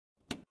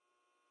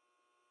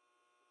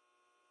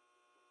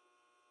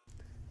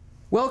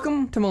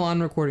Welcome to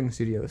Milan Recording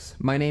Studios.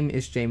 My name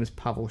is James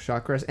Pavel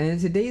Chakras, and in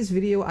today's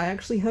video I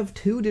actually have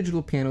two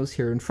digital pianos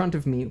here in front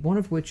of me, one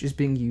of which is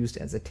being used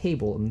as a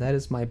table, and that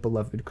is my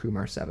beloved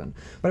Krumar 7.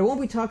 But I won't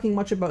be talking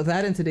much about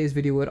that in today's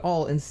video at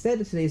all.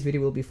 Instead, today's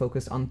video will be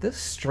focused on this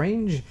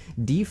strange,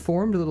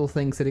 deformed little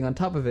thing sitting on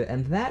top of it,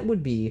 and that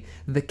would be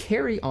the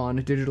Carry-On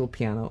digital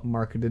piano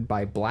marketed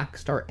by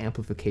Blackstar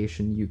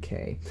Amplifications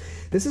UK.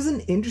 This is an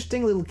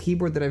interesting little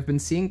keyboard that I've been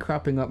seeing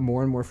cropping up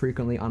more and more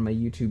frequently on my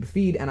YouTube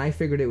feed, and I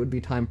figured it would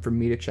be time for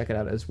me to check it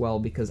out as well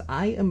because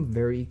I am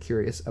very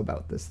curious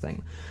about this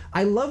thing.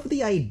 I love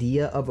the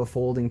idea of a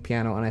folding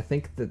piano, and I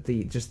think that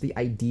just the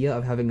idea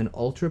of having an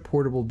ultra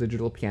portable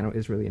digital piano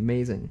is really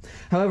amazing.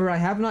 However, I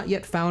have not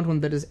yet found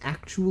one that is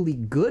actually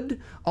good,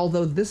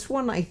 although this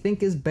one I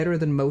think is better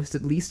than most,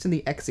 at least in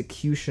the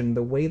execution.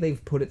 The way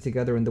they've put it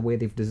together and the way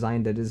they've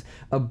designed it is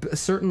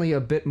certainly a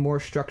bit more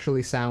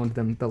structurally sound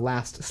than the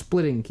last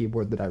splitting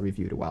keyboard that I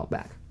reviewed a while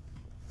back.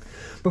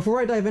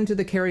 Before I dive into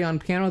the Carry-On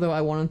piano, though,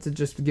 I wanted to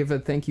just give a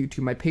thank you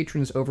to my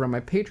patrons over on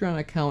my Patreon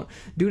account.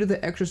 Due to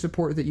the extra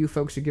support that you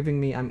folks are giving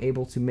me, I'm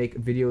able to make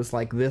videos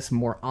like this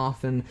more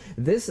often.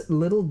 This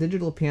little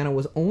digital piano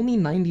was only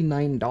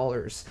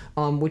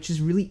 $99, which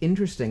is really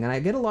interesting, and I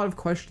get a lot of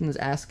questions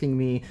asking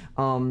me,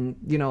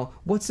 you know,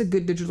 what's a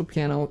good digital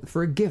piano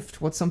for a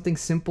gift? What's something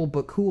simple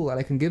but cool that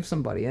I can give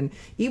somebody? And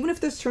even if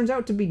this turns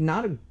out to be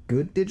not a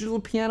good digital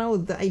piano,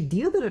 the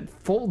idea that it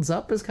folds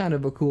up is kind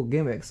of a cool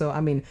gimmick. So, I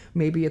mean,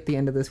 maybe at the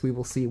end of this we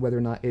will see whether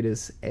or not it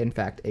is in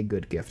fact a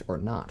good gift or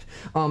not.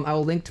 I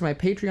will link to my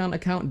Patreon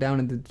account down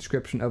in the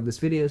description of this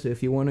video, so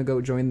if you want to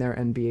go join there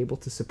and be able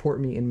to support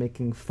me in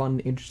making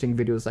fun, interesting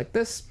videos like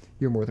this,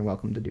 you're more than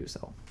welcome to do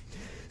so.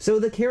 So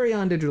the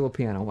Carry-On digital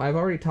piano, I've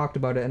already talked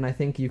about it, and I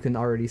think you can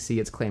already see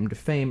its claim to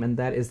fame, and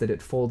that is that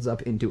it folds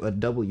up into a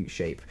W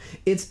shape.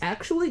 It's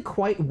actually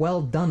quite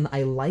well done.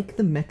 I like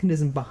the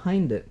mechanism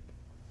behind it.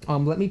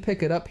 Let me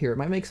pick it up here. It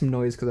might make some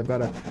noise because I've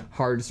got a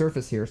hard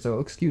surface here, so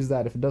excuse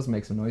that if it does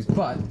make some noise,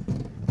 but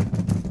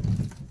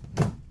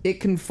it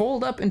can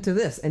fold up into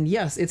this, and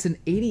yes, it's an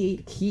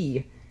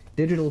 88-key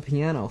digital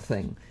piano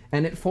thing,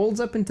 and it folds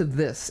up into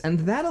this,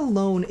 and that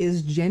alone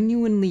is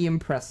genuinely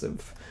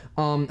impressive.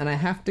 And I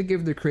have to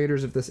give the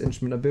creators of this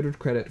instrument a bit of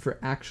credit for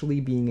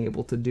actually being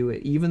able to do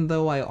it. Even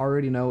though I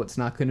already know it's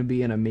not going to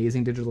be an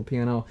amazing digital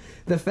piano,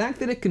 the fact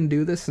that it can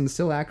do this and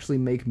still actually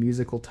make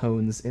musical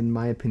tones, in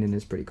my opinion,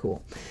 is pretty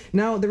cool.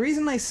 Now, the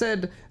reason I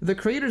said the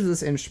creators of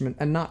this instrument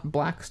and not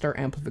Blackstar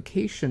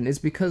Amplification is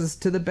because,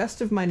 to the best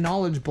of my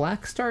knowledge,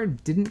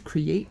 Blackstar didn't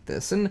create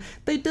this, and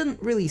they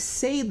didn't really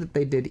say that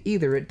they did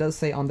either. It does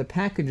say on the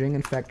packaging,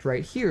 in fact,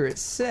 right here, it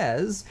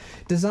says,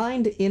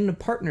 designed in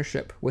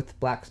partnership with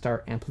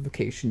Blackstar Amplification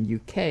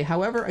UK.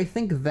 However, I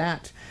think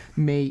that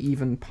may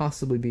even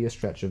possibly be a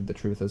stretch of the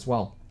truth as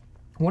well.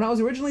 When I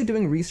was originally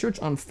doing research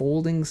on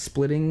folding,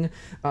 splitting,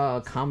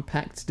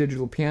 compact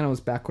digital pianos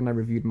back when I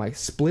reviewed my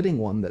splitting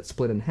one that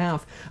split in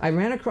half, I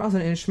ran across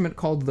an instrument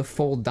called the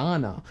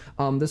Foldana.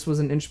 This was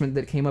an instrument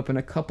that came up in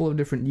a couple of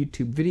different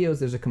YouTube videos.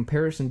 There's a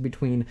comparison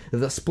between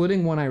the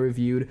splitting one I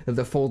reviewed,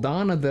 the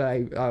Foldana that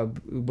I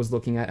was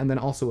looking at, and then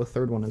also a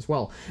third one as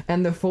well.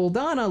 And the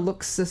Foldana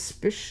looks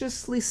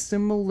suspiciously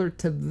similar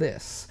to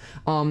this.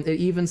 It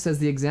even says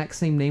the exact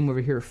same name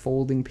over here,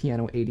 Folding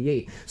Piano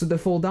 88. So the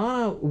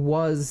Foldana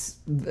was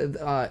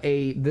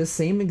this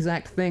same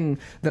exact thing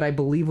that I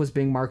believe was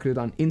being marketed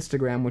on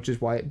Instagram, which is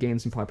why it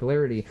gained some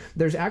popularity.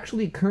 There's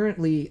actually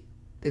currently,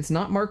 it's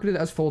not marketed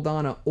as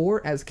Foldana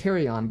or as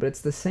Carry-On, but it's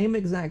the same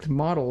exact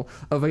model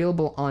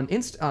available on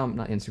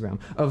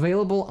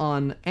available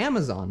on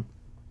Amazon.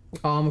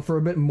 For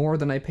a bit more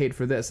than I paid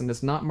for this, and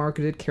it's not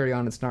marketed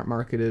Carry-On, it's not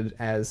marketed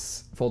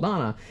as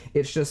Foldana,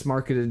 it's just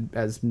marketed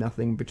as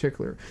nothing in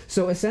particular.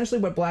 So essentially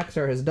what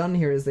Blackstar has done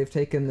here is they've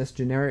taken this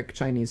generic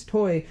Chinese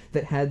toy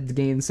that had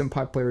gained some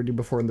popularity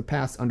before in the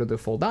past under the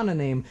Foldana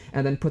name,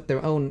 and then put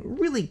their own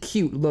really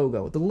cute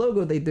logo. The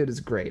logo they did is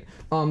great.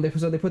 So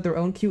they put their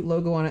own cute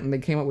logo on it, and they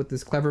came up with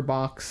this clever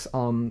box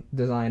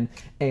design,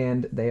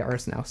 and they are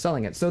now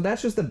selling it. So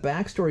that's just the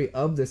backstory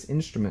of this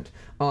instrument.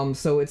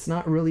 So it's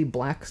not really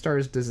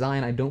Blackstar's design.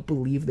 I don't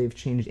believe they've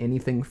changed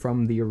anything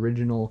from the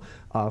original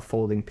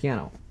folding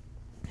piano.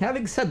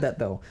 Having said that,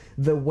 though,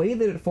 the way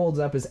that it folds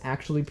up is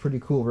actually pretty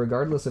cool,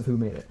 regardless of who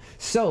made it.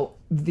 So,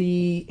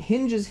 the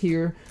hinges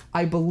here,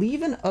 I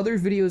believe in other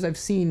videos I've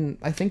seen,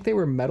 I think they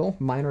were metal,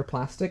 mine are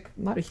plastic.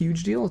 Not a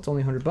huge deal, it's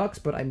only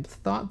 $100, but I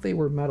thought they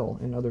were metal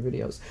in other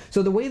videos.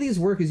 So the way these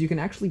work is you can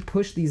actually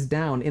push these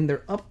down. In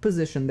their up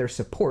position, they're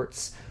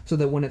supports, so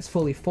that when it's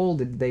fully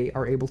folded, they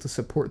are able to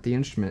support the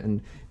instrument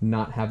and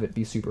not have it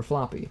be super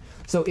floppy.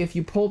 So if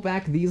you pull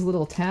back these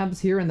little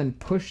tabs here and then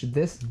push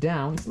this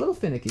down, it's a little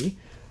finicky,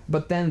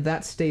 but then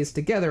that stays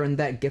together and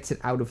that gets it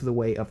out of the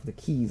way of the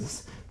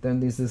keys. Then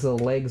these little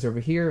legs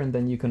over here, and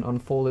then you can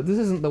unfold it. This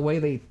isn't the way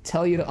they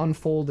tell you to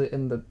unfold it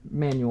in the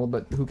manual,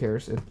 but who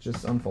cares, it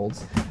just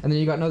unfolds. And then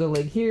you got another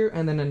leg here,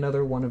 and then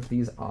another one of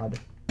these odd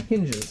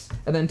hinges.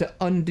 And then to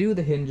undo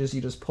the hinges,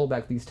 you just pull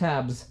back these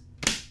tabs,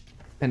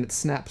 and it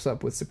snaps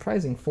up with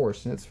surprising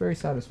force, and it's very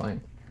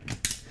satisfying.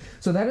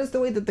 So that is the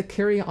way that the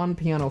carry-on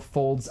piano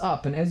folds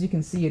up, and as you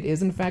can see, it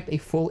is in fact a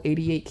full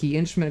 88 key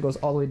instrument. It goes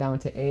all the way down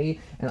to A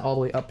and all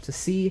the way up to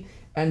C,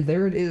 and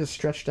there it is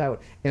stretched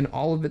out in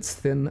all of its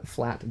thin,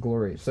 flat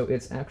glory. So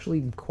it's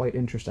actually quite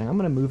interesting. I'm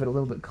going to move it a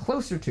little bit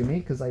closer to me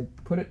because I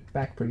put it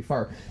back pretty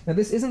far. Now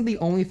this isn't the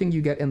only thing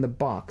you get in the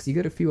box. You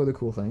get a few other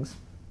cool things.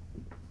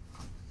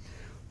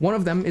 One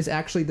of them is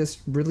actually this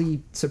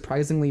really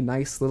surprisingly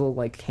nice little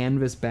like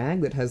canvas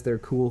bag that has their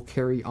cool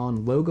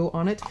carry-on logo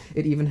on it.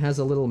 It even has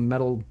a little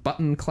metal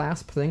button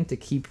clasp thing to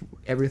keep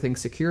everything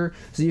secure.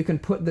 So you can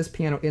put this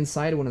piano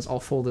inside when it's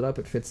all folded up.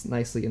 It fits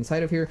nicely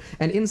inside of here.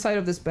 And inside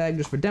of this bag,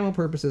 just for demo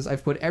purposes,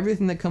 I've put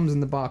everything that comes in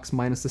the box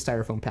minus the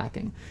styrofoam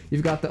packing.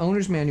 You've got the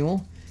owner's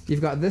manual. You've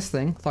got this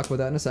thing, talk about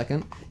that in a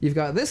second. You've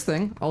got this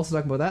thing, also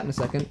talk about that in a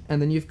second. And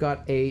then you've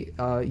got a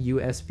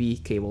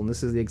USB cable, and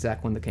this is the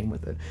exact one that came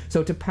with it.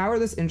 So to power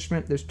this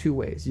instrument, there's two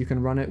ways. You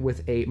can run it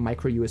with a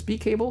micro USB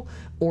cable,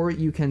 or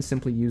you can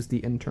simply use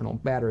the internal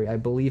battery. I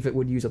believe it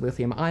would use a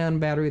lithium-ion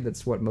battery.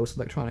 That's what most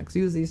electronics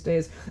use these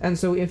days. And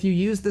so if you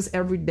use this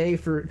every day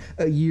for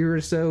a year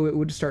or so, it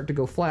would start to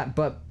go flat,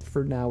 but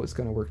for now it's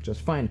going to work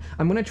just fine.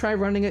 I'm going to try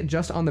running it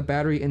just on the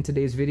battery in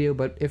today's video,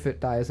 but if it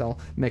dies, I'll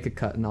make a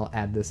cut and I'll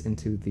add this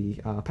into the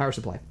power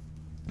supply.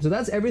 So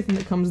that's everything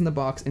that comes in the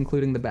box,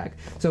 including the bag.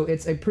 So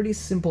it's a pretty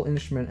simple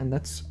instrument, and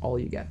that's all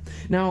you get.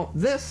 Now,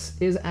 this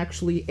is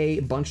actually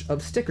a bunch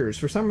of stickers.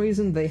 For some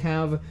reason, they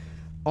have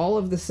all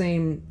of the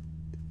same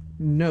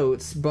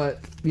notes,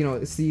 but, you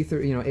know, C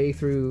through, you know, A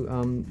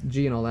through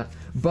G and all that.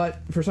 But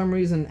for some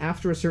reason,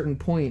 after a certain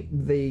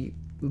point, the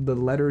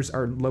letters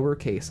are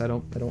lowercase. I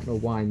don't know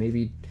why.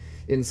 Maybe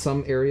in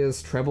some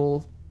areas,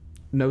 treble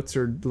notes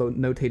are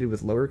notated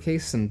with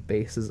lowercase and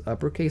bass is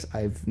uppercase.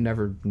 I've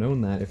never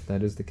known that, if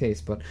that is the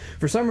case, but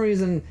for some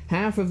reason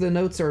half of the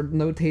notes are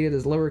notated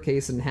as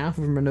lowercase and half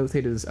of them are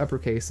notated as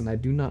uppercase, and I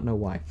do not know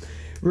why.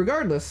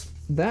 Regardless,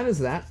 that is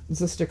that.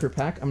 It's a sticker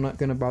pack. I'm not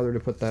going to bother to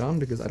put that on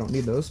because I don't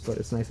need those, but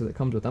it's nice that it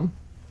comes with them.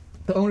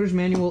 The owner's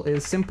manual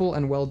is simple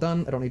and well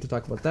done. I don't need to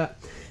talk about that.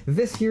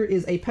 This here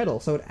is a pedal,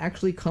 so it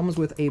actually comes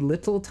with a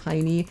little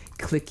tiny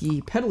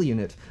clicky pedal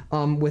unit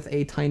with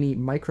a tiny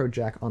micro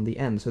jack on the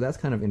end, so that's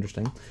kind of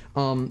interesting.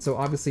 So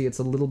obviously it's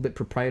a little bit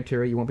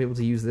proprietary. You won't be able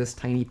to use this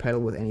tiny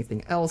pedal with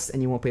anything else,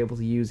 and you won't be able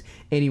to use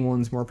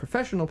anyone's more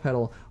professional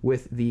pedal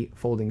with the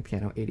Folding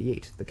Piano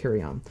 88, the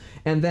carry-on.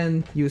 And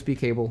then USB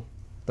cable,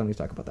 don't need to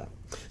talk about that.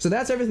 So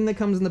that's everything that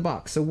comes in the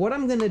box. So what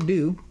I'm going to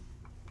do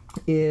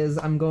is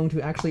I'm going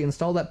to actually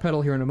install that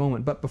pedal here in a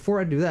moment, but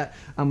before I do that,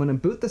 I'm going to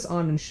boot this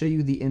on and show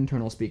you the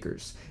internal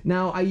speakers.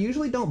 Now, I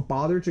usually don't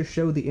bother to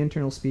show the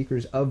internal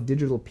speakers of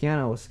digital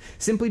pianos,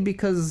 simply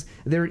because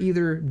they're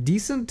either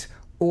decent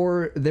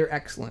or they're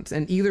excellent,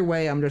 and either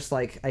way, I'm just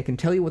like, I can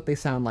tell you what they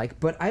sound like,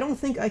 but I don't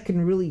think I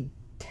can really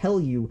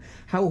tell you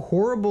how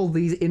horrible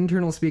these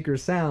internal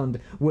speakers sound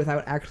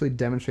without actually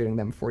demonstrating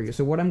them for you.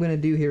 So what I'm going to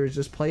do here is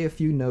just play a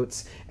few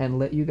notes and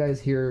let you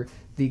guys hear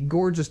the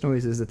gorgeous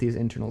noises that these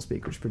internal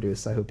speakers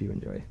produce. I hope you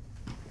enjoy.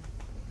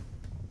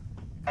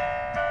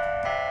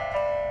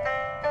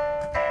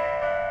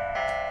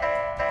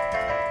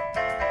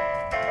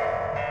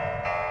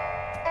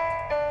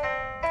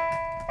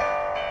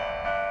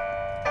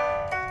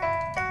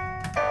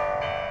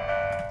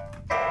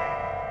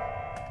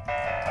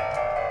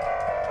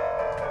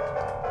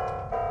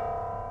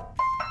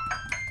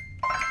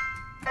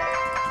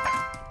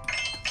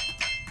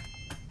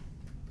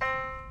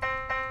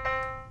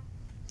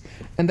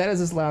 And that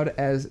is as loud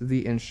as the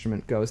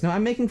instrument goes. Now,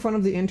 I'm making fun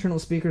of the internal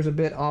speakers a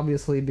bit,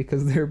 obviously,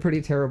 because they're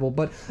pretty terrible,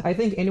 but I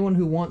think anyone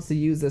who wants to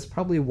use this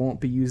probably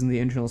won't be using the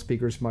internal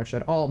speakers much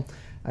at all.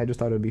 I just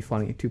thought it would be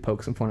funny to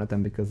poke some fun at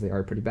them because they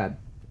are pretty bad.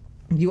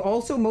 You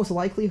also most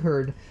likely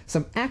heard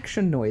some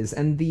action noise,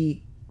 and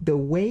the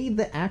way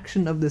the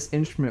action of this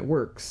instrument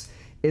works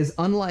is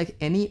unlike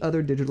any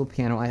other digital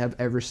piano I have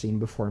ever seen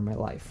before in my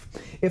life.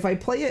 If I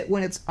play it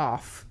when it's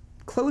off,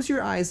 close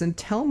your eyes and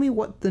tell me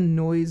what the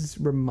noise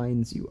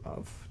reminds you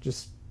of.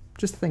 Just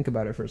think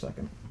about it for a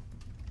second.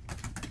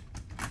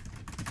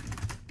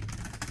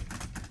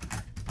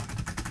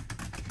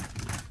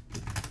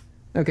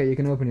 Okay, you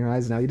can open your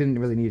eyes now. You didn't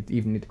really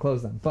even need to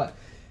close them, but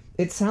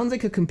it sounds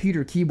like a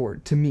computer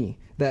keyboard to me.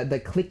 That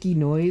clicky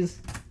noise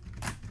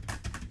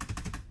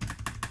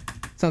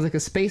sounds like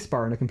a space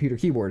bar on a computer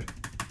keyboard.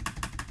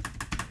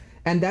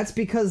 And that's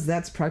because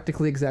that's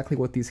practically exactly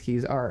what these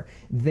keys are.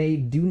 They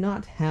do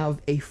not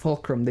have a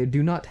fulcrum. They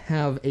do not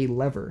have a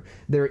lever.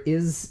 There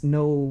is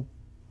no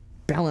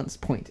balance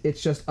point.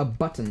 It's just a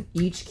button.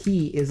 Each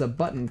key is a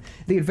button.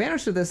 The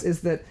advantage to this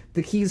is that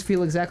the keys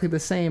feel exactly the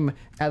same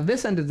at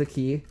this end of the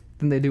key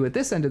than they do at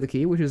this end of the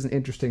key, which is an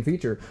interesting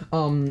feature.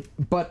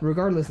 But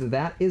regardless,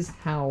 that is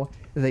how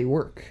they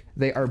work.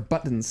 they are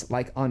buttons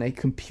like on a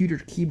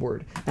computer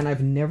keyboard, and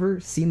I've never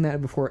seen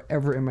that before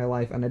ever in my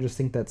life, and I just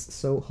think that's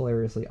so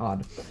hilariously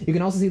odd. You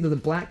can also see that the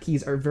black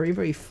keys are very,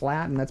 very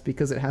flat, and that's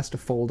because it has to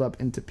fold up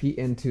into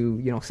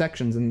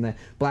sections, and the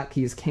black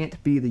keys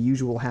can't be the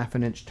usual half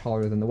an inch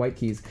taller than the white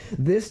keys.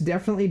 This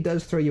definitely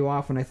does throw you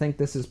off, and I think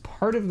this is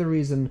part of the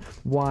reason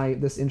why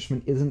this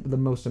instrument isn't the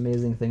most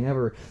amazing thing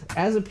ever.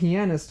 As a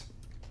pianist,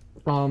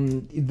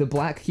 the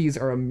black keys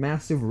are a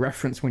massive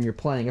reference when you're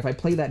playing. If I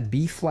play that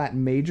B-flat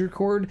major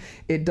chord,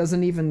 it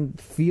doesn't even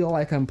feel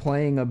like I'm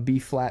playing a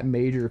B-flat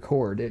major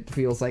chord. It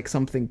feels like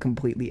something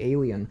completely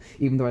alien.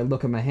 Even though I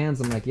look at my hands,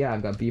 I'm like, yeah,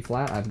 I've got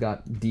B-flat, I've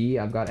got D,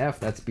 I've got F,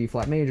 that's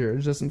B-flat major. It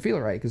just doesn't feel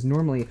right, because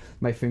normally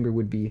my finger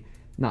would be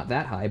not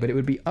that high, but it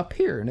would be up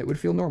here and it would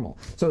feel normal.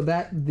 So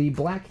that the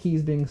black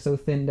keys being so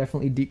thin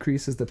definitely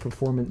decreases the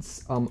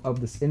performance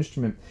of this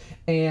instrument.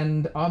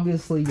 And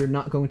obviously you're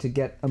not going to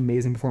get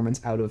amazing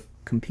performance out of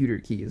computer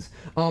keys.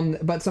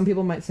 But some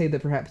people might say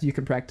that perhaps you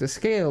can practice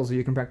scales or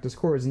you can practice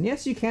chords. And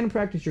yes, you can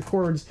practice your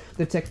chords.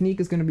 The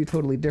technique is going to be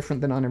totally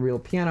different than on a real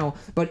piano,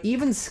 but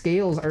even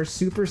scales are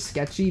super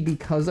sketchy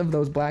because of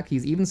those black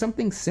keys. Even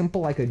something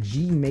simple like a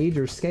G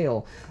major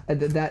scale,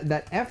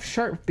 that F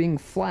sharp being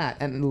flat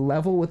and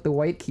level with the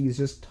white keys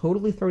just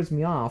totally throws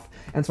me off.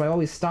 And so I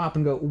always stop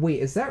and go, wait,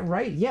 is that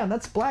right? Yeah,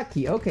 that's black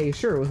key. Okay,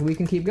 sure, we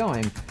can keep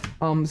going.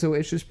 So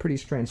it's just pretty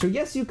strange. So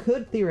yes, you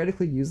could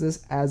theoretically use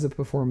this as a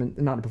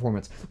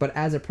but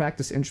as a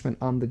practice instrument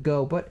on the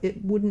go, but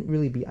it wouldn't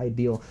really be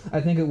ideal. I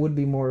think it would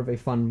be more of a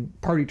fun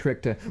party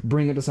trick to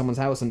bring it to someone's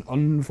house and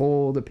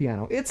unfold the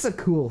piano. It's a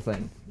cool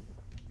thing.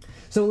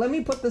 So let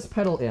me put this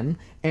pedal in,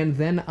 and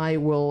then I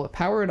will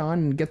power it on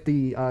and get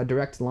the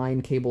direct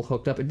line cable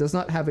hooked up. It does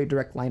not have a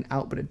direct line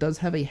out, but it does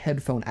have a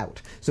headphone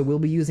out. So we'll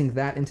be using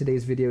that in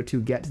today's video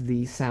to get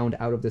the sound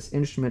out of this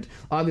instrument.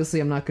 Obviously,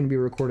 I'm not going to be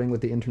recording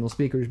with the internal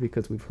speakers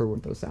because we've heard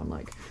what those sound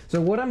like.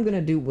 So what I'm going to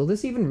do, will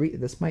this even reach?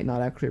 This might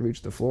not actually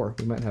reach the floor.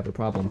 We might have a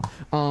problem.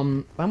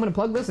 I'm going to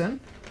plug this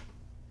in.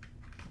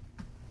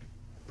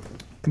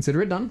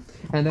 Consider it done,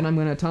 and then I'm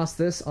going to toss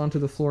this onto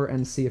the floor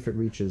and see if it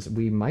reaches.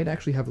 We might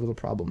actually have a little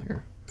problem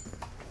here.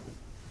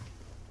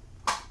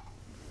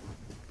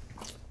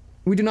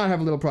 We do not have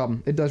a little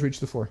problem. It does reach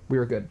the floor. We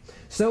are good.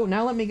 So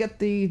now let me get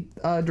the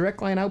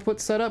direct line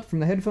output set up from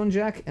the headphone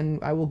jack, and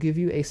I will give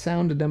you a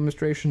sound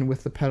demonstration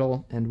with the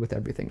pedal and with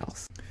everything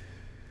else.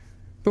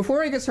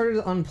 Before I get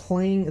started on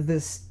playing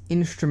this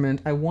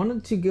instrument, I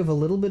wanted to give a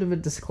little bit of a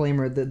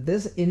disclaimer that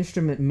this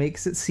instrument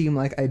makes it seem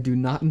like I do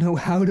not know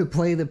how to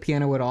play the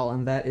piano at all,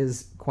 and that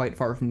is quite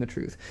far from the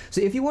truth. So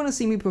if you want to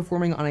see me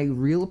performing on a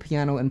real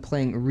piano and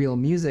playing real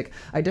music,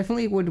 I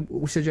definitely would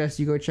suggest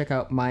you go check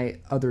out my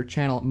other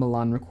channel,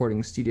 Milan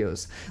Recording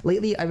Studios.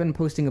 Lately, I've been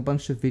posting a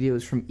bunch of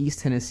videos from East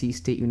Tennessee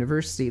State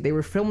University. They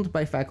were filmed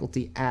by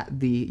faculty at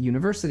the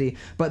university,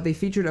 but they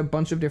featured a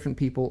bunch of different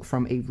people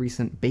from a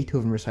recent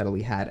Beethoven recital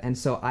we had, and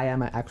so I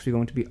am actually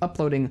going to be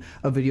uploading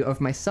a video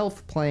of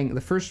myself playing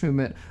the first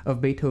movement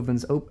of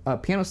Beethoven's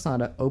Piano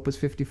Sonata, Opus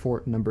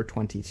 54, number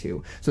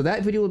 22. So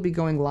that video will be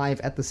going live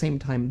at the same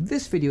time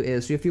this video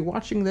is, so if you're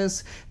watching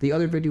this, the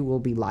other video will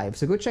be live.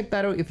 So go check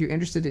that out if you're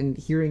interested in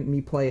hearing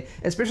me play,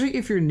 especially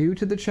if you're new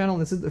to the channel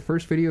and this is the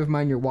first video of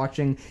mine you're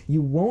watching.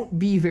 You won't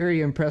be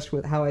very impressed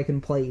with how I can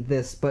play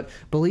this, but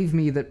believe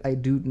me that I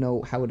do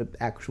know how to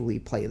actually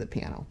play the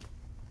piano.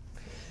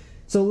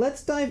 So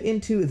let's dive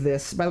into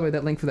this. By the way,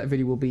 that link for that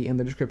video will be in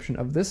the description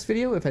of this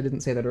video, if I didn't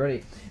say that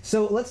already.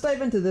 So let's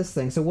dive into this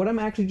thing. So what I'm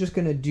actually just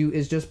going to do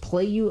is just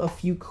play you a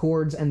few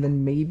chords and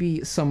then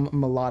maybe some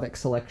melodic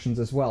selections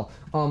as well.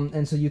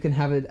 And so you can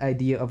have an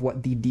idea of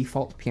what the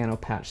default piano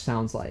patch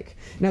sounds like.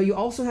 Now, you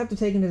also have to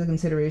take into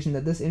consideration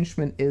that this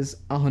instrument is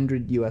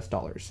 $100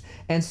 US.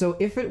 And so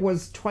if it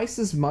was twice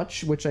as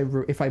much, which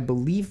if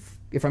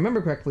I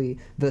remember correctly,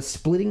 the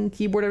splitting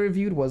keyboard I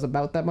reviewed was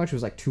about that much. It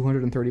was like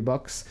 230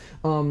 bucks.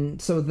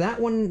 So that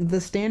one,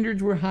 the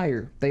standards were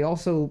higher. They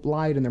also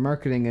lied in their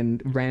marketing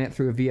and ran it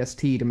through a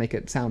VST to make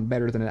it sound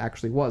better than it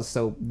actually was,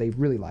 so they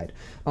really lied.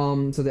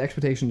 So the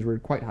expectations were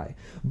quite high.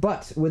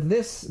 But with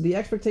this, the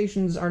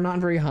expectations are not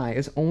very high.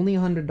 It's only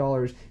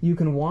 $100. You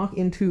can walk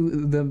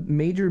into the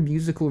major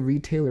musical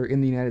retailer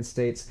in the United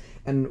States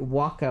and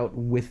walk out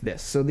with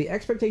this. So the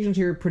expectations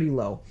here are pretty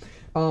low.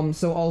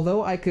 So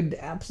although I could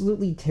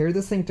absolutely tear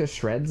this thing to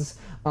shreds,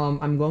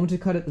 I'm going to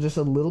cut it just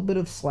a little bit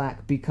of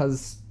slack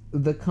because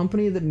the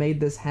company that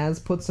made this has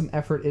put some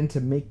effort into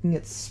making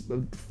it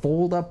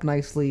fold up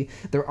nicely.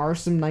 There are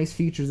some nice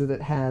features that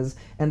it has,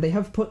 and they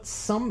have put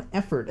some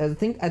effort. I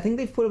think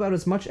they've put about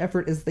as much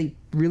effort as they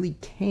really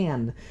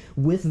can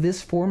with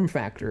this form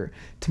factor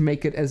to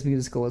make it as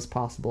musical as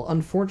possible.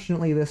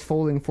 Unfortunately, this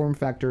folding form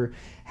factor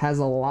has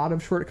a lot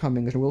of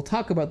shortcomings, and we'll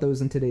talk about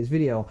those in today's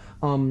video.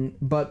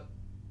 But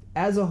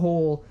as a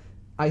whole,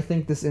 I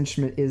think this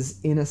instrument is,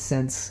 in a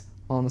sense,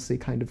 honestly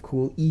kind of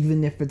cool,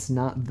 even if it's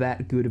not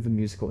that good of a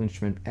musical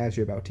instrument as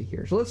you're about to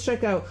hear. So let's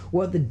check out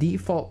what the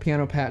default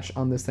piano patch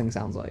on this thing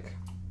sounds like.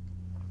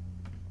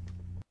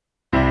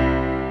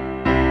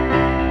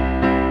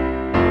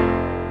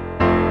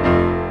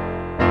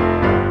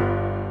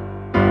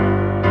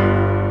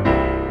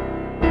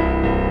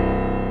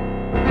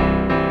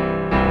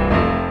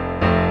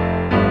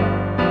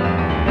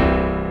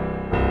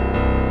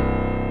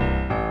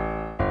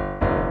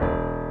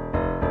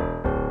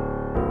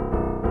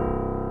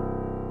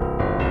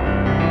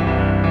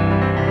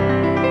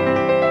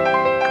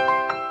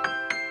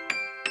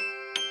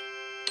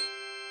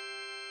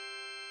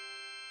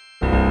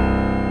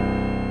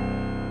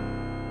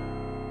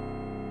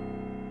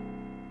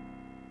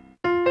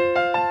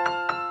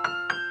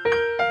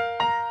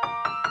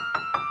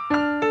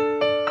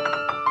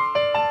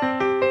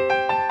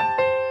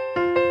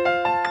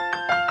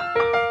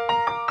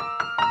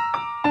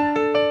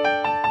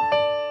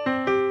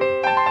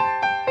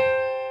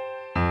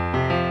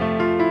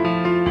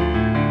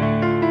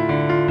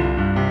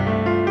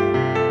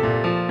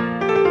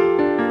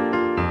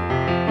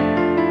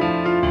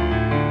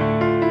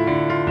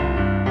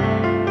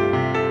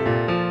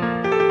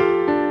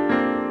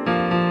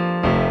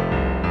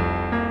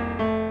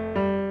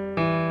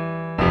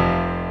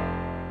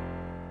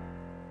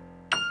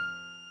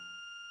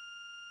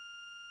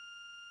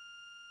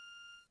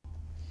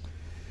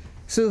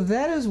 So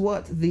that is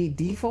what the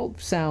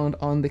default sound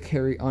on the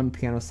carry-on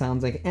piano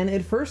sounds like, and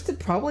at first it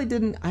probably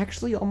didn't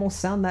actually almost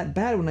sound that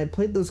bad. When I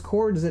played those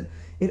chords, it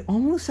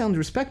almost sounds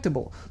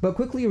respectable, but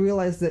quickly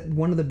realized that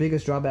one of the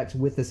biggest drawbacks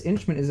with this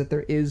instrument is that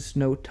there is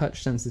no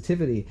touch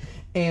sensitivity.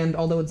 And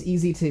although it's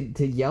easy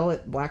to yell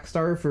at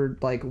Blackstar for,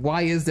 like,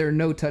 why is there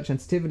no touch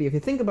sensitivity, if you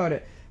think about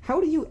it, how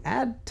do you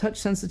add touch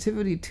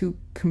sensitivity to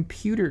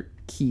computer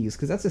keys?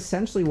 Because that's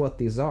essentially what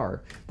these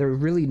are. They're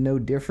really no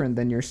different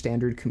than your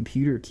standard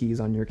computer keys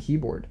on your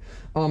keyboard.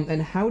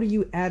 And how do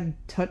you add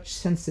touch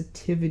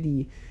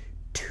sensitivity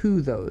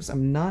to those?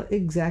 I'm not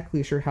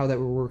exactly sure how that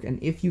would work,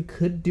 and if you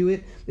could do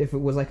it, if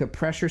it was like a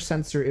pressure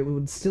sensor, it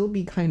would still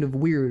be kind of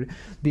weird,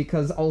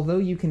 because although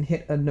you can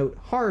hit a note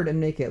hard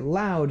and make it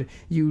loud,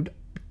 you'd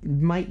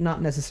might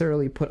not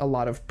necessarily put a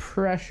lot of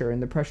pressure,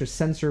 and the pressure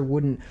sensor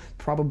wouldn't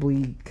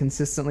probably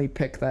consistently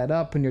pick that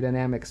up, and your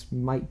dynamics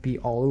might be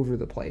all over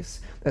the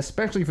place,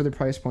 especially for the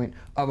price point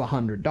of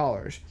 $100.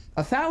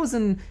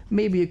 $1,000,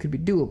 maybe it could be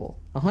doable.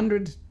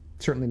 $100,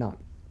 certainly not.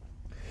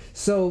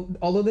 So,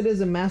 although that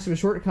is a massive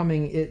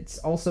shortcoming, it's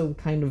also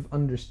kind of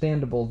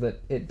understandable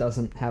that it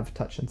doesn't have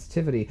touch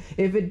sensitivity.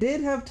 If it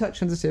did have touch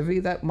sensitivity,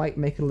 that might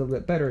make it a little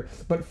bit better.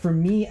 But for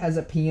me, as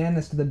a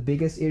pianist, the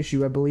biggest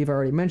issue, I believe I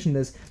already mentioned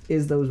this,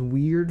 is those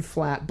weird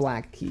flat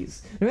black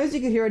keys. Now, as you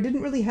can hear, I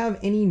didn't really have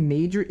any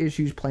major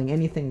issues playing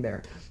anything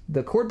there.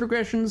 The chord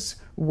progressions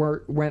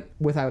went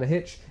without a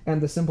hitch,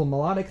 and the simple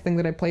melodic thing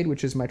that I played,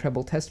 which is my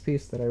treble test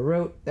piece that I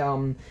wrote,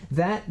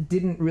 that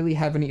didn't really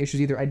have any issues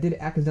either. I did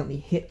accidentally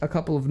hit a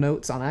couple of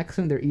notes on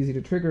accident. They're easy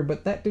to trigger,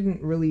 but that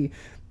didn't really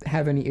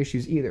have any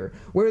issues either.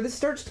 Where this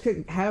starts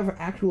to have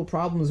actual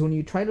problems when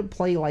you try to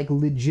play like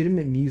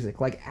legitimate music,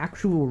 like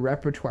actual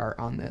repertoire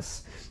on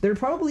this. There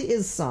probably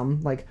is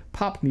some, like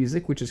pop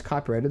music, which is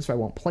copyrighted, so I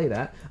won't play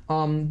that,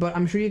 but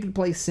I'm sure you could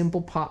play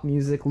simple pop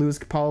music, Louis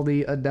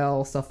Capaldi,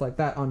 Adele, stuff like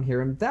that on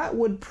here, and that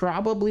would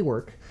probably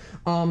work.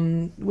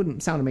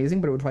 Wouldn't sound amazing,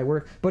 but it would probably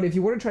work. But if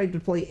you were to try to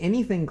play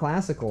anything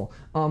classical,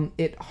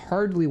 it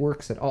hardly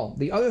works at all.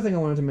 The other thing I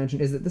wanted to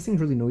mention is that this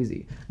thing's really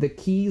noisy. The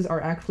keys are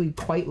actually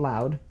quite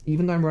loud.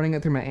 Even though I'm running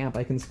it through my amp,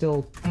 I can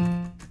still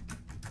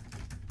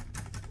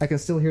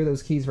hear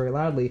those keys very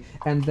loudly,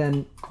 and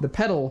then the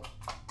pedal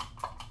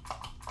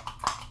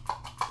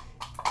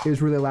is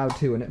really loud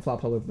too, and it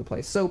flops all over the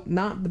place. So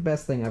not the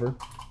best thing ever.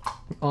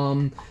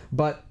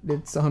 But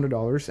it's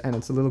 $100 and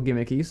it's a little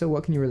gimmicky, so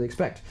what can you really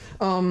expect?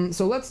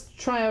 So let's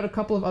try out a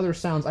couple of other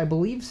sounds. I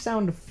believe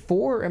sound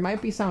 4, it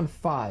might be sound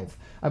 5.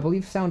 I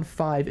believe sound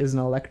 5 is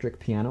an electric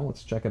piano.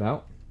 Let's check it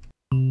out.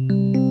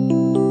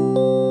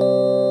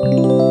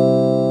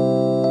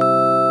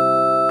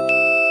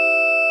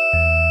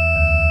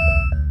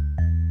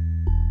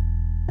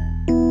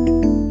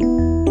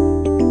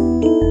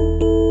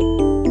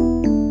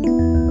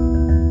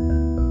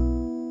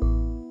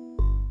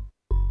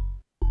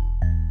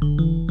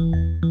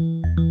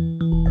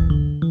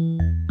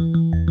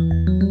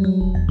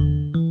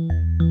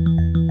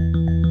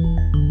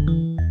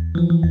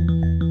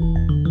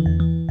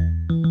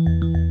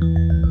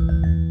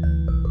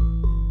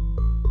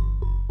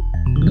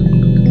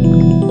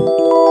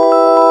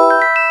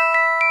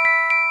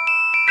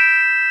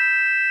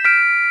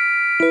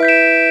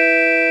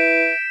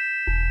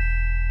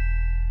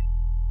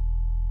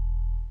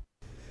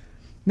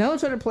 Now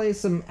let's try to play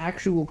some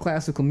actual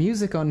classical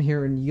music on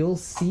here, and you'll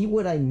see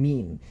what I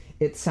mean.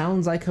 It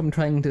sounds like I'm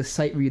trying to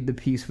sight read the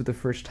piece for the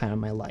first time in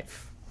my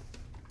life.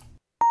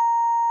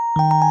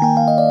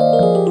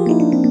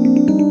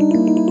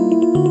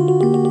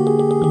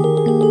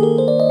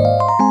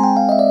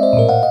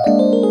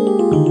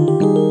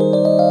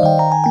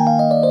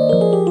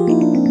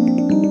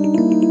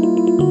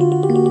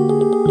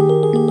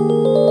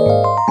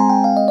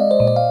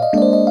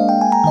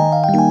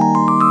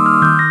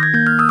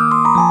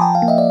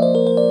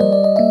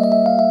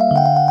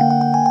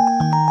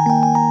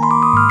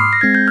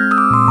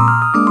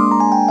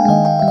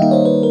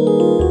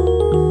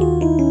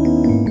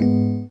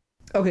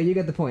 Okay, you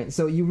get the point.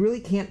 So you really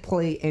can't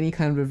play any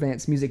kind of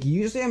advanced music.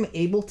 Usually I'm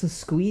able to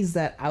squeeze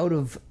that out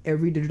of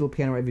every digital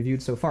piano I've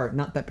reviewed so far.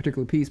 Not that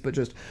particular piece, but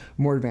just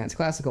more advanced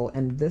classical,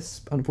 and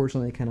this,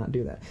 unfortunately, cannot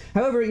do that.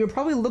 However, you're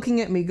probably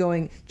looking at me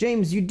going,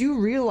 James, you do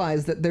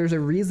realize that there's a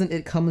reason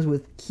it comes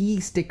with key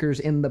stickers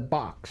in the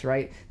box,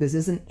 right? This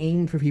isn't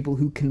aimed for people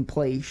who can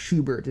play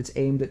Schubert. It's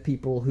aimed at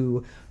people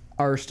who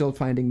are still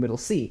finding middle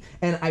C,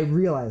 and I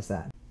realize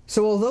that.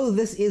 So although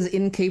this is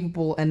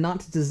incapable and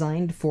not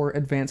designed for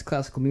advanced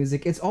classical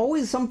music, it's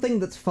always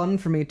something that's fun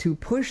for me to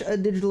push a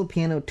digital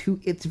piano to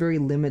its very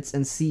limits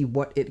and see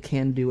what it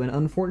can do, and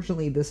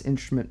unfortunately this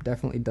instrument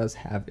definitely does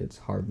have its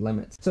hard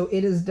limits. So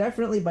it is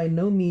definitely by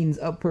no means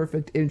a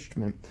perfect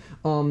instrument,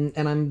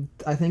 and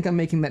I think I'm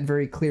making that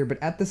very clear,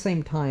 but at the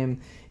same time,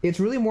 it's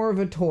really more of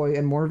a toy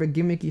and more of a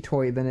gimmicky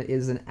toy than it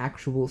is an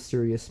actual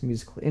serious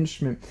musical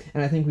instrument,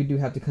 and I think we do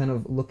have to kind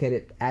of look at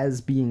it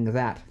as being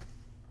that.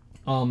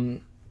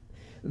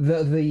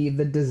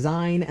 The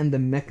design and the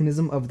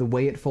mechanism of the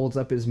way it folds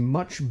up is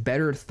much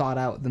better thought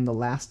out than the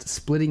last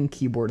splitting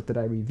keyboard that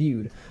I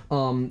reviewed.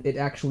 It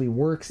actually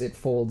works, it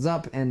folds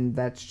up, and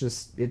it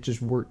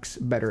just works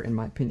better in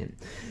my opinion.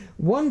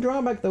 One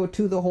drawback though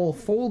to the whole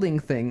folding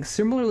thing,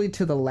 similarly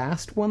to the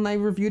last one I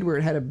reviewed where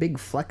it had a big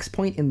flex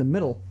point in the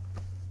middle,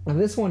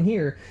 this one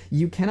here,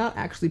 you cannot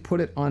actually put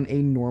it on a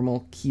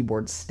normal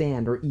keyboard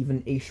stand or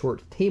even a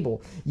short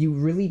table. You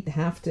really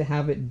have to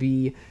have it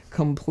be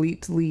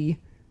completely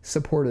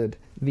supported.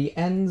 The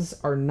ends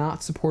are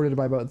not supported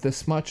by about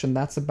this much, and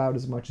that's about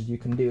as much as you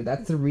can do.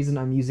 That's the reason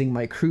I'm using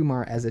my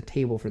Crumar as a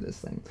table for this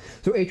thing.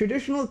 So a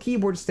traditional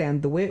keyboard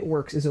stand, the way it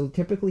works is it'll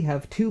typically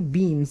have two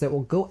beams that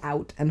will go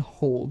out and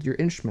hold your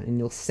instrument, and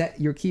you'll set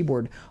your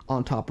keyboard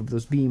on top of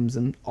those beams,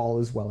 and all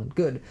is well and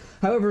good.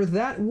 However,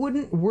 that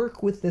wouldn't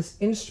work with this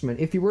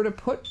instrument. If you were to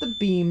put the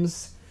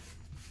beams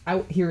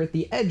out here at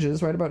the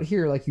edges, right about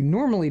here, like you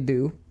normally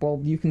do,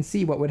 well, you can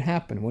see what would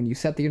happen. When you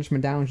set the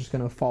instrument down, it's just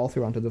going to fall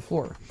through onto the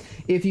floor.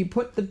 If you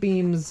put the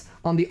beams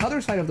on the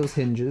other side of those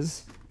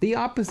hinges, the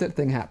opposite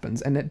thing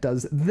happens, and it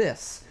does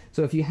this.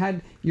 So if you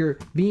had your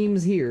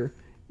beams here,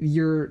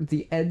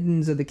 the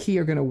ends of the key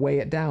are going to weigh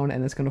it down,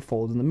 and it's going to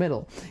fold in the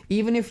middle.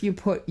 Even if you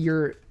put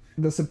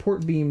the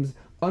support beams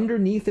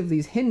underneath of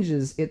these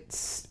hinges,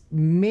 it's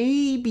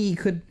maybe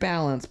could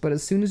balance, but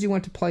as soon as you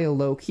want to play a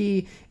low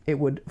key, it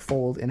would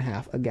fold in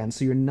half again.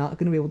 So you're not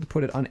going to be able to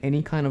put it on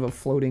any kind of a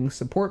floating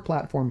support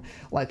platform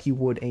like you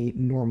would a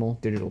normal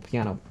digital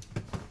piano.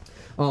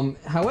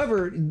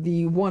 However,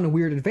 the one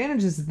weird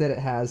advantage that it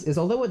has is,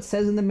 although it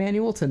says in the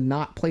manual to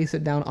not place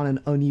it down on an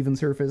uneven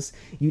surface,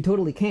 you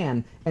totally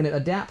can, and it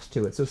adapts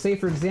to it. So say,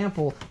 for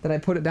example, that I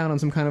put it down on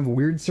some kind of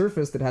weird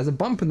surface that has a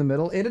bump in the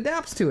middle, it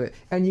adapts to it,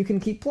 and you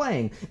can keep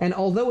playing. And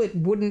although it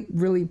wouldn't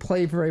really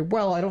play very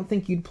well, I don't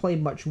think you'd play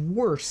much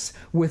worse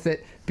with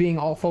it being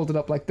all folded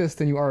up like this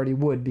than you already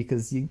would,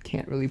 because you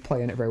can't really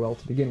play in it very well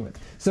to begin with.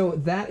 So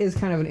that is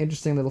kind of an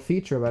interesting little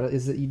feature about it,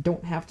 is that you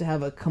don't have to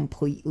have a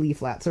completely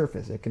flat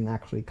surface. It can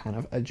actually kind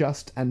of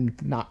adjust and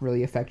not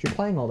really affect your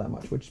playing all that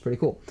much, which is pretty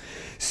cool.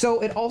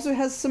 So it also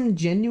has some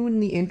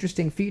genuinely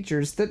interesting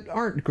features that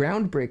aren't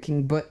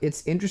groundbreaking, but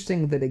it's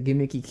interesting that a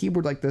gimmicky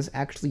keyboard like this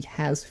actually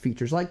has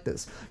features like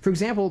this. For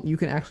example, you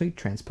can actually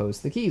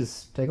transpose the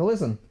keys. Take a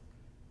listen.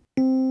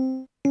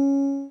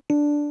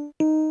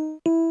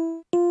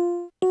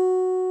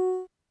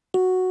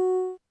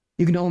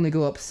 You can only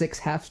go up 6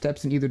 half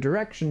steps in either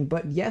direction,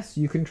 but yes,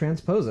 you can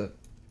transpose it.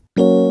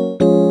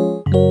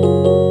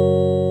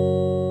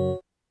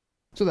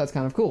 So that's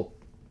kind of cool.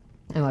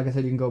 And like I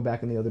said, you can go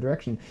back in the other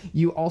direction.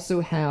 You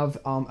also have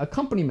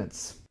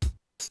accompaniments.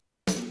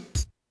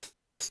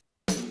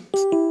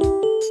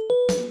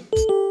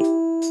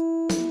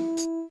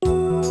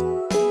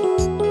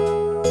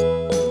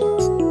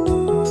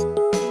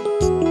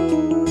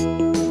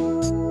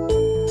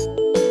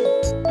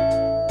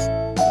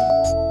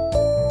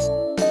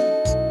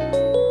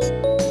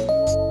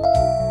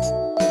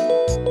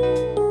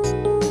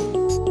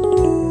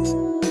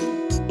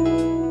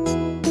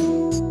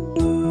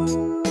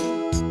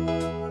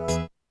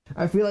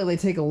 I feel like they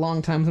take a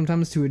long time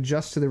sometimes to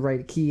adjust to the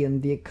right key,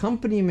 and the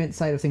accompaniment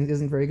side of things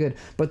isn't very good.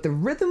 But the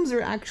rhythms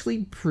are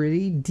actually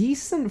pretty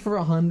decent for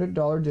a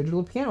 $100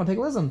 digital piano. Take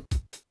a listen.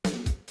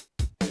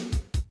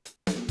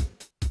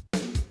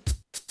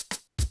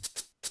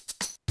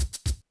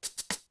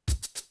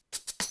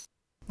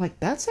 Like,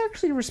 that's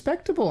actually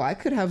respectable. I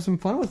could have some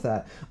fun with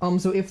that.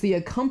 So if the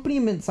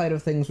accompaniment side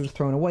of things was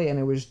thrown away and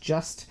it was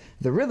just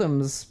the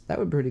rhythms, that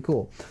would be pretty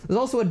cool. There's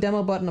also a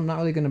demo button. I'm not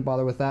really going to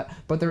bother with that.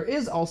 But there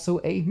is also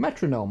a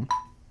metronome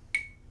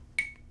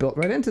built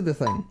right into the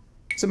thing.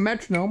 It's a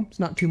metronome. It's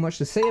not too much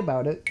to say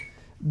about it,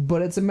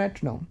 but it's a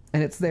metronome.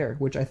 And it's there,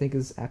 which I think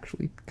is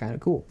actually kind of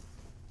cool.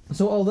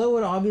 So although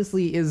it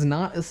obviously is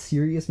not a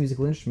serious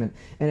musical instrument,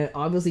 and it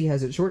obviously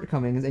has its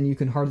shortcomings, and you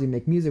can hardly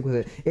make music with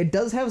it, it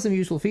does have some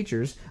useful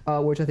features,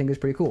 which I think is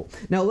pretty cool.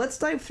 Now let's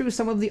dive through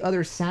some of the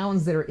other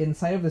sounds that are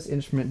inside of this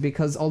instrument,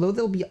 because although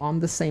they'll be on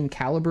the same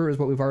caliber as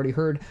what we've already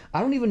heard,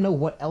 I don't even know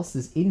what else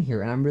is in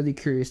here, and I'm really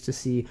curious to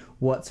see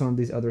what some of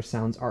these other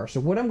sounds are. So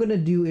what I'm going to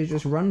do is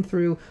just run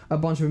through a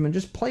bunch of them and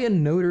just play a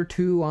note or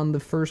two on the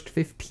first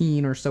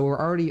 15 or so. We're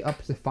already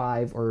up to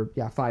 5,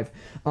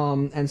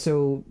 and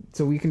so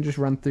we can just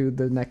run through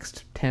the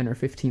next 10 or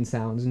 15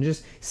 sounds and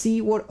just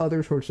see what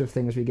other sorts of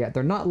things we get.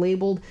 They're not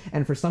labeled,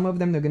 and for some of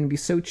them they're going to be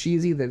so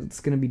cheesy that it's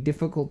going to be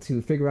difficult to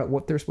figure out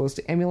what they're supposed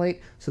to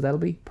emulate, so that'll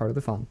be part of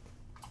the fun.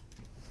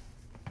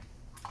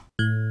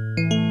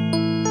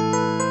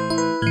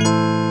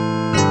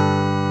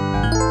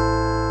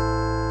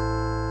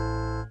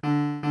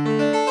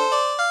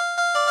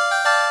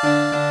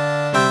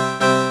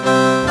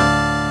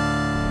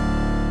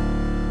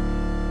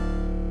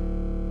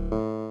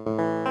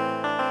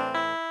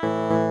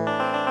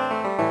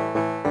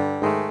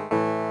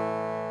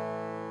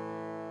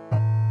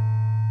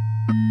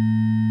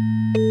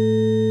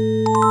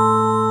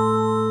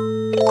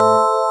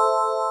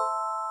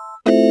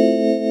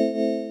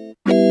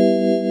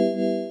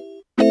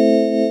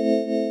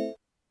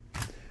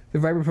 The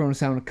vibraphone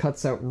sound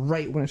cuts out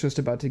right when it's just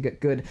about to get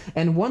good.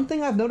 And one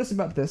thing I've noticed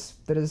about this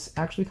that is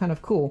actually kind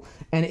of cool,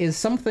 and is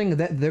something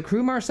that the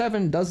Crumar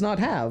 7 does not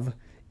have,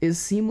 is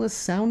seamless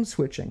sound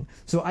switching.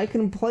 So I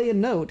can play a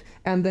note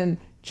and then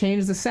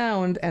change the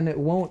sound, and it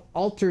won't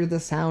alter the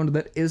sound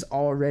that is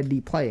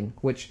already playing,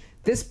 which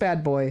this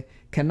bad boy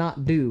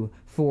cannot do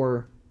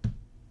for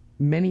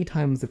many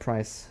times the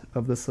price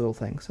of this little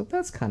thing. So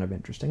that's kind of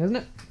interesting, isn't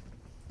it?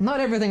 Not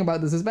everything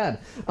about this is bad.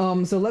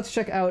 So let's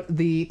check out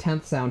the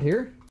 10th sound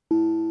here.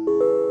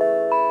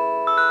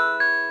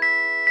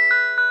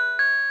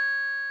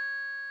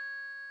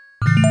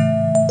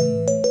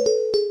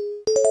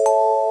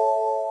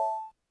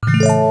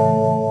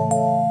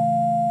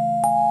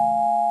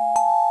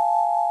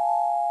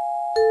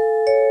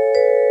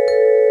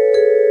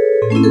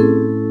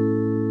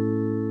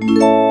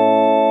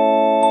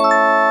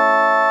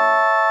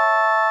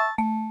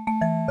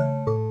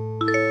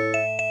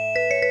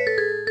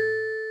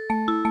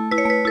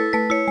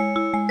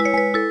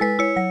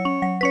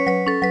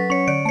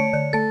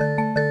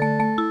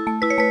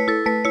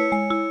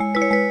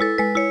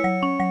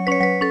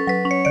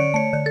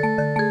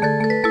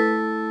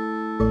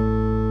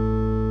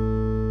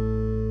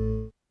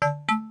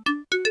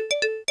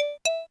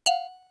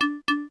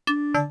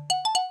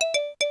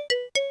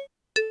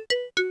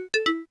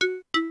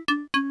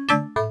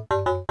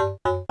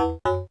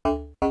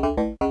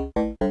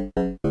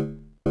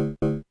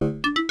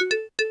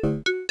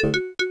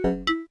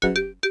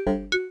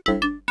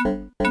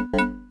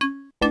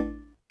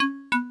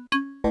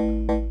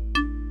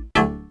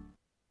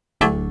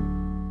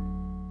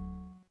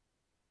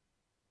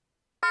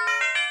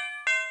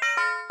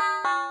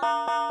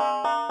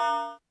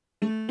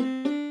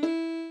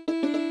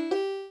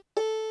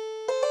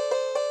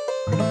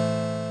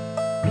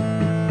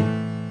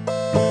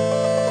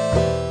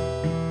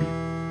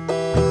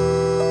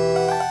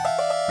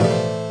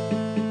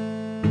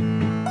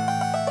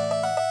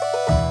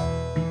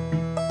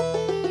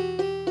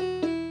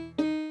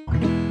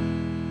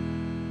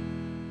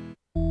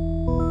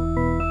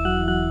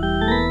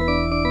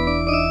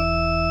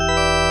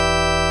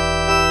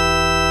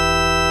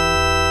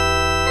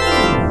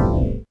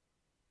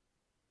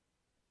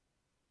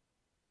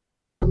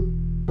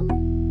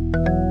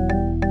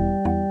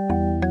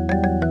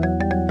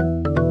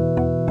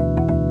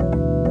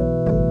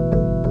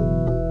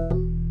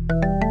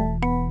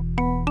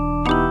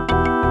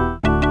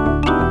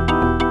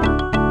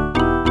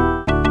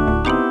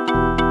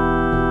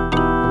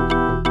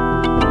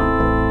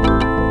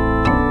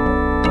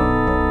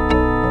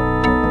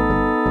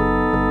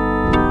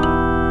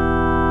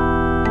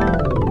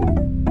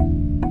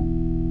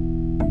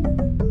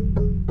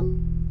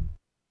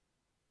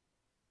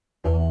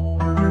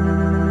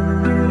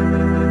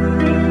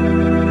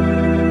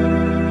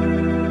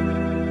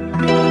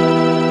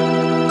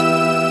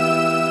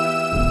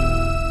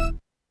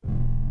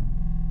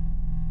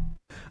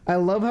 I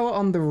love how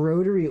on the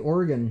rotary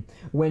organ,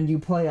 when you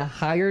play a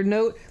higher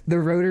note, the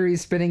rotary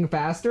is spinning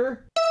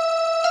faster.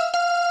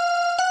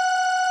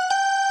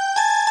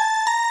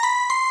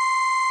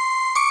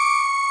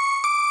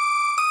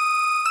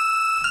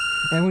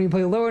 And when you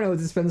play lower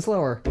notes, it spins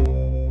slower.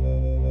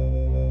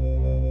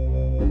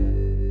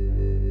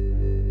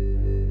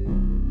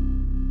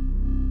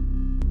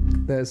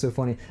 That is so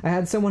funny. I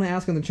had someone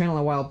ask on the channel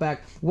a while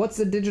back, what's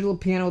a digital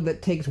piano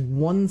that takes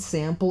one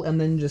sample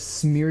and then just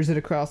smears it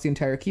across the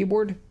entire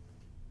keyboard?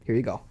 Here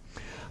you go.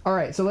 All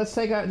right, so let's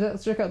check out the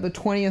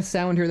 20th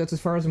sound here. That's as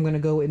far as I'm going to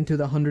go into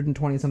the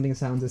 120 something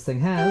sounds this thing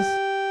has.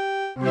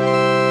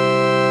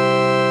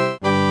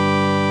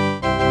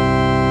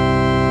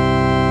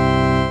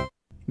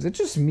 Is it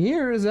just me,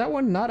 or is that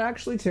one not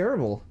actually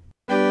terrible?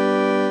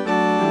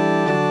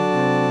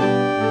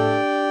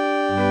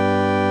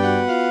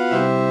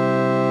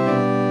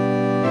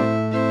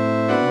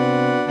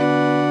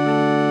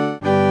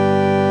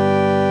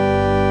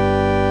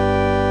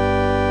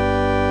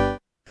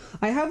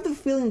 I have the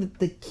feeling that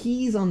the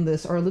keys on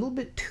this are a little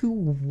bit too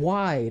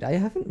wide. I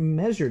haven't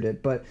measured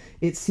it, but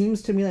it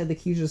seems to me like the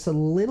keys are just a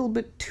little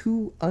bit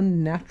too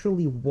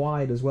unnaturally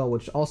wide as well,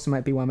 which also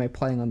might be why my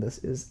playing on this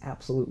is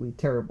absolutely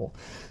terrible.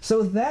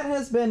 So that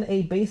has been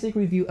a basic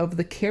review of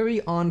the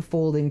carry-on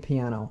folding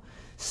piano.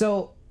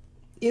 So,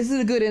 is it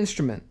a good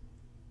instrument?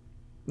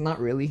 Not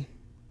really.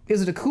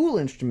 Is it a cool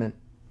instrument?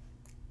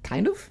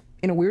 Kind of,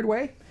 in a weird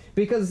way.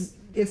 Because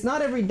it's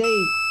not every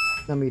day...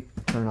 Let me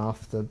turn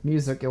off the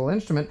musical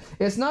instrument.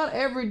 It's not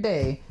every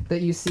day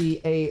that you see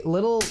a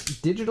little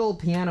digital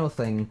piano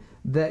thing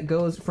that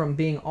goes from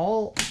being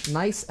all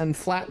nice and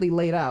flatly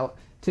laid out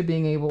to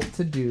being able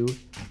to do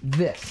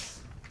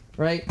this,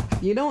 right?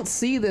 You don't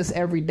see this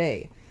every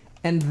day.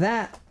 And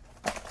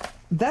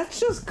that's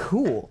just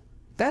cool.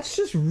 That's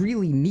just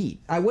really neat.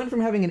 I went from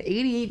having an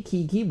 88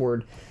 key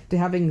keyboard to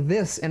having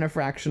this in a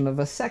fraction of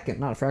a second.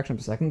 Not a fraction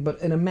of a second,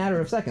 but in a matter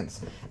of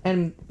seconds.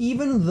 And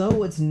even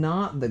though it's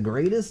not the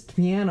greatest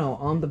piano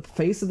on the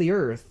face of the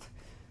earth,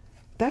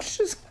 that's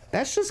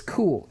just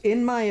cool,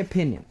 in my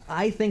opinion.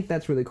 I think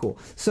that's really cool.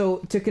 So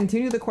to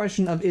continue the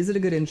question of is it a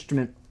good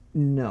instrument,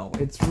 no,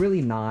 it's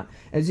really not.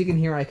 As you can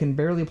hear, I can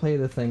barely play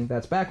the thing.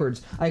 That's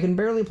backwards. I can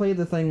barely play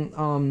the thing,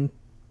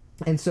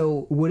 and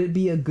so would it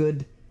be a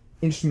good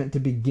instrument to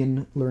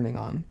begin learning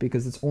on?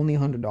 Because it's only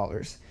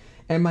 $100.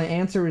 And my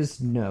answer is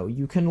no.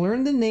 You can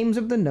learn the names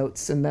of the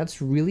notes, and that's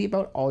really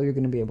about all you're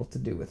going to be able to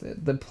do with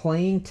it. The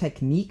playing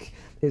technique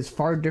is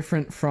far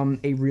different from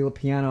a real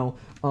piano,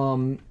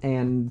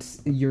 and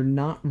you're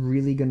not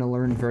really going to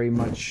learn very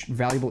much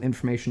valuable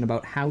information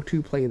about how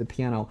to play the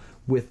piano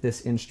with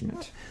this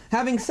instrument.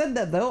 Having said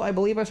that, though, I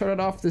believe I started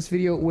off this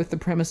video with the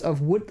premise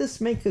of, would this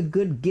make a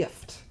good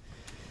gift?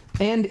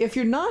 And if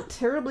you're not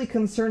terribly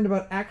concerned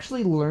about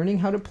actually learning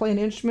how to play an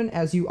instrument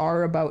as you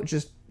are about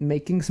just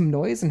making some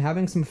noise and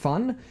having some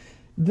fun,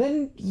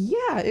 then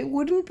yeah, it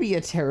wouldn't be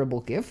a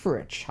terrible gift for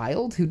a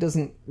child who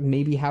doesn't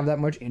maybe have that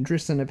much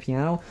interest in a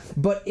piano.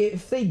 But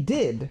if they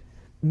did,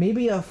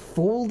 maybe a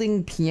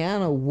folding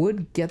piano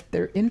would get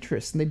their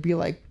interest, and they'd be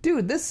like,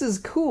 dude, this is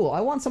cool. I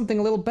want something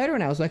a little better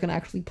now so I can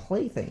actually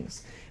play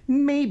things.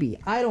 Maybe.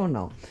 I don't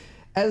know.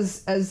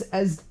 As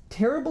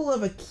terrible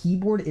of a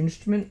keyboard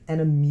instrument and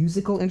a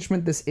musical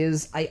instrument this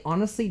is, I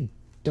honestly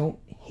don't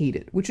hate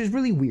it, which is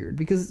really weird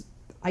because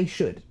I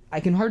should. I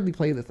can hardly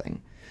play the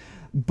thing.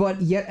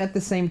 But yet at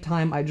the same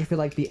time, I just feel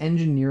like the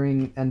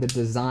engineering and the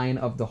design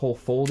of the whole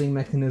folding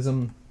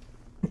mechanism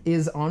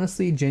is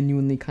honestly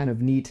genuinely kind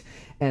of neat,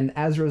 and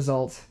as a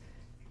result,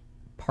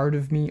 part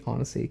of me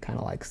honestly kind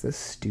of likes this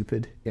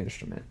stupid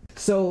instrument.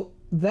 So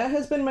that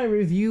has been my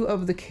review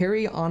of the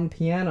Carry On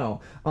piano.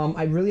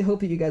 I really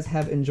hope that you guys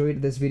have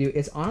enjoyed this video.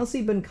 It's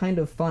honestly been kind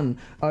of fun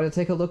to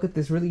take a look at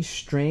this really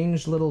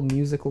strange little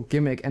musical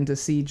gimmick and to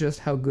see just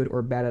how good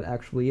or bad it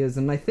actually is.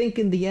 And I think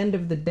in the end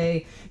of the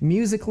day,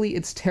 musically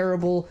it's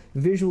terrible,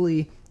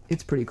 visually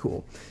it's pretty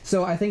cool.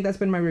 So I think that's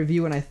been my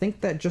review, and I think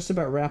that just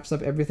about wraps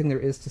up everything there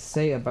is to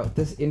say about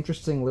this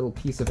interesting little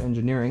piece of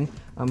engineering.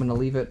 I'm gonna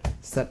leave it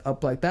set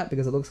up like that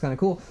because it looks kind of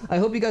cool. I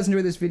hope you guys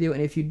enjoyed this video,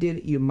 and if you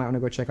did, you might want to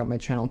go check out my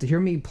channel to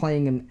hear me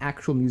playing an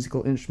actual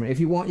musical instrument. If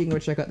you want, you can go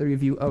check out the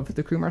review of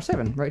the Crumar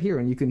 7 right here,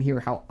 and you can hear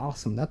how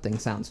awesome that thing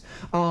sounds.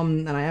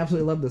 And I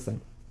absolutely love this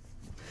thing.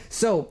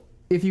 So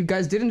if you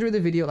guys did enjoy the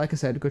video, like I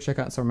said, go check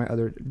out some of my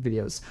other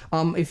videos.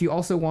 If you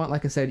also want,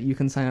 like I said, you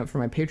can sign up for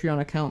my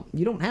Patreon account.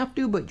 You don't have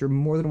to, but you're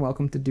more than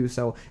welcome to do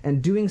so.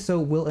 And doing so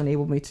will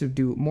enable me to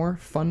do more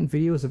fun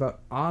videos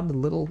about odd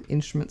little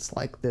instruments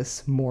like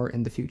this more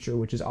in the future,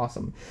 which is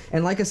awesome.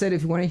 And like I said,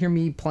 if you want to hear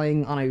me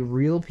playing on a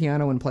real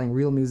piano and playing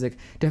real music,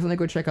 definitely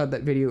go check out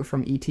that video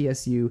from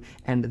ETSU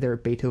and their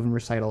Beethoven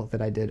recital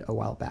that I did a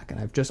while back. And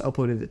I've just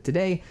uploaded it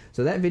today,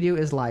 so that video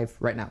is live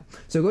right now.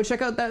 So go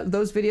check out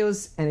those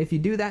videos, and if you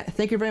do that,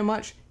 thank you very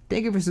much.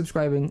 Thank you for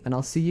subscribing, and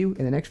I'll see you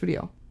in the next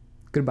video.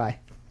 Goodbye.